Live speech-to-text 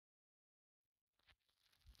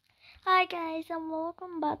Hi guys, and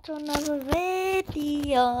welcome back to another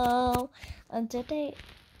video. And today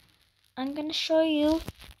I'm gonna show you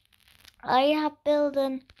I have built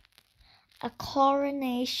a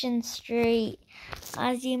Coronation Street.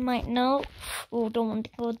 As you might know, don't want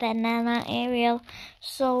to go there in that area.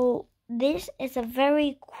 So this is a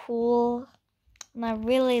very cool, and I'm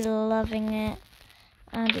really loving it.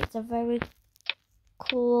 And it's a very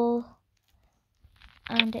cool,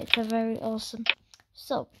 and it's a very awesome.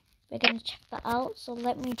 So we're gonna check that out. So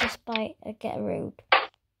let me just get a road.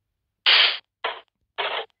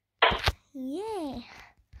 Yeah.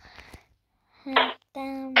 Head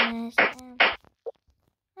down, down.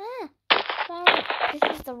 Sorry, this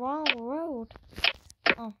is the wrong road.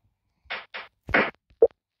 Oh.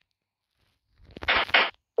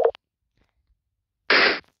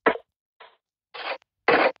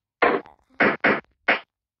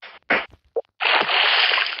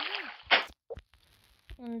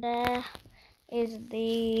 And there is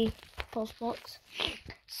the post box.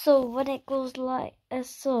 So when it goes like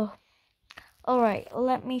so. Alright,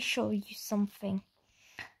 let me show you something.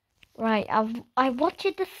 Right, I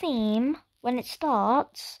watched the theme when it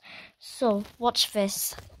starts. So watch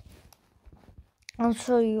this. I'll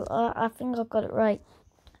show you. I think I got it right.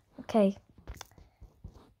 Okay.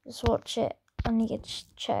 Just watch it. I need to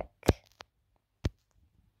check.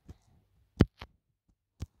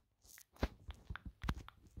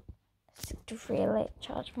 To really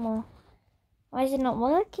charge more. Why is it not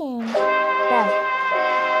working? There.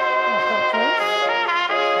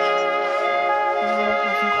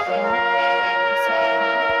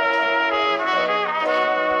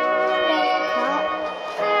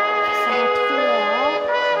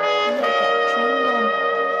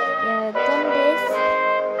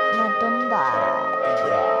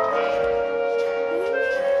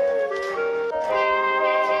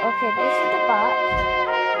 Okay, this is the back.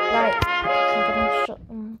 Right,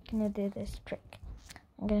 I'm gonna do this trick.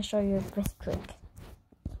 I'm gonna show you this trick.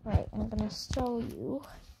 Right, I'm gonna show you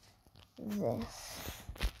this.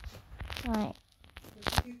 Right.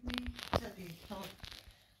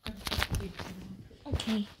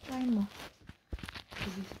 Okay, try more.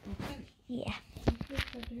 Yeah.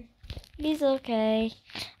 He's okay.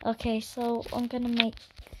 Okay, so I'm gonna make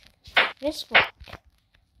this work.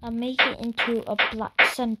 I'll make it into a black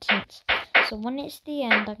sentence. So when it's the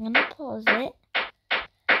end, I'm gonna pause it.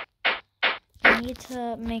 I need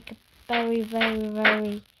to make it very, very,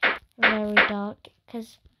 very, very dark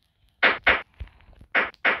because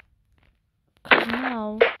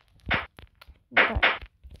now, right.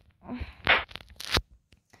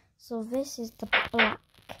 So this is the black.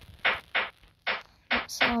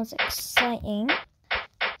 That sounds exciting.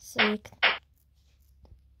 So you can.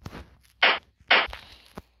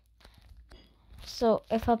 So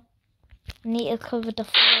if I need to cover the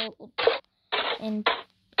floor in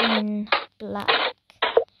black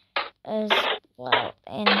as well,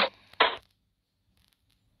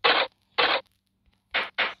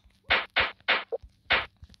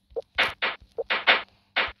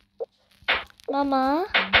 Mama,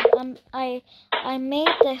 I made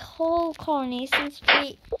the whole Coronation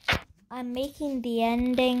Street. I'm making the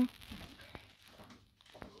ending.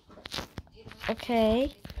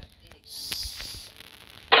 Okay.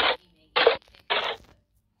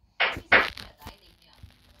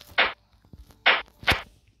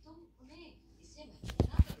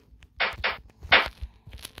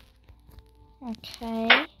 Okay.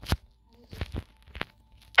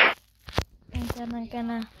 And then I'm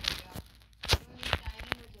gonna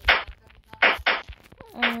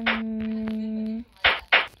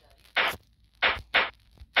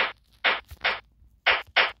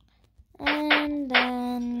and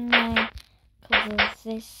then I cover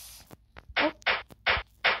this up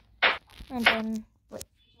and then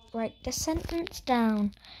write the sentence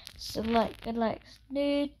down. So like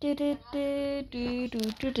do do do do do do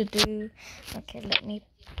do do do. Okay, let me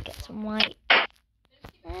get some white.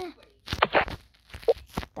 There.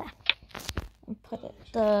 And put it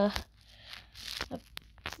the. Okay.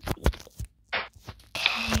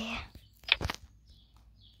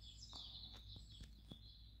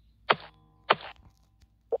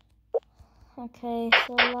 Okay,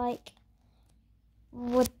 so like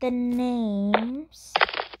with the names.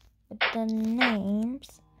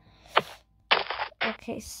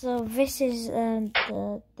 Okay, so this is the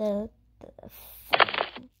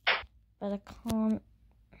but I can't.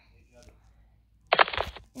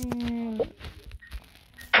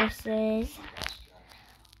 This is,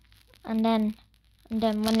 and then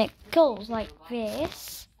when it goes like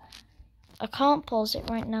this, I can't pause it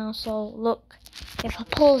right now. So look, if I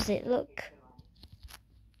pause it, look.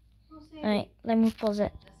 Alright, let me pause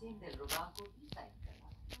it.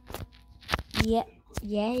 Yeah.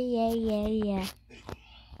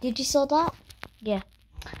 Did you saw that? Yeah.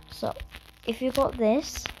 So, if you got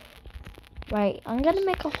this, right, I'm gonna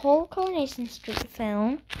make a whole Coronation Street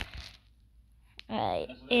film.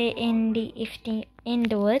 In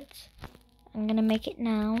the woods. I'm gonna make it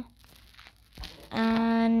now,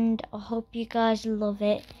 and I hope you guys love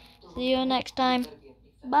it. See you next time.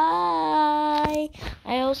 Bye.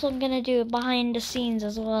 I also gonna do behind the scenes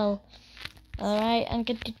as well. Alright, I'm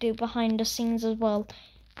going to do behind the scenes as well.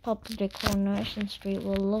 Probably Coronation Street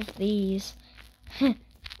will love these.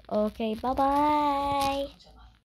 Okay, bye bye.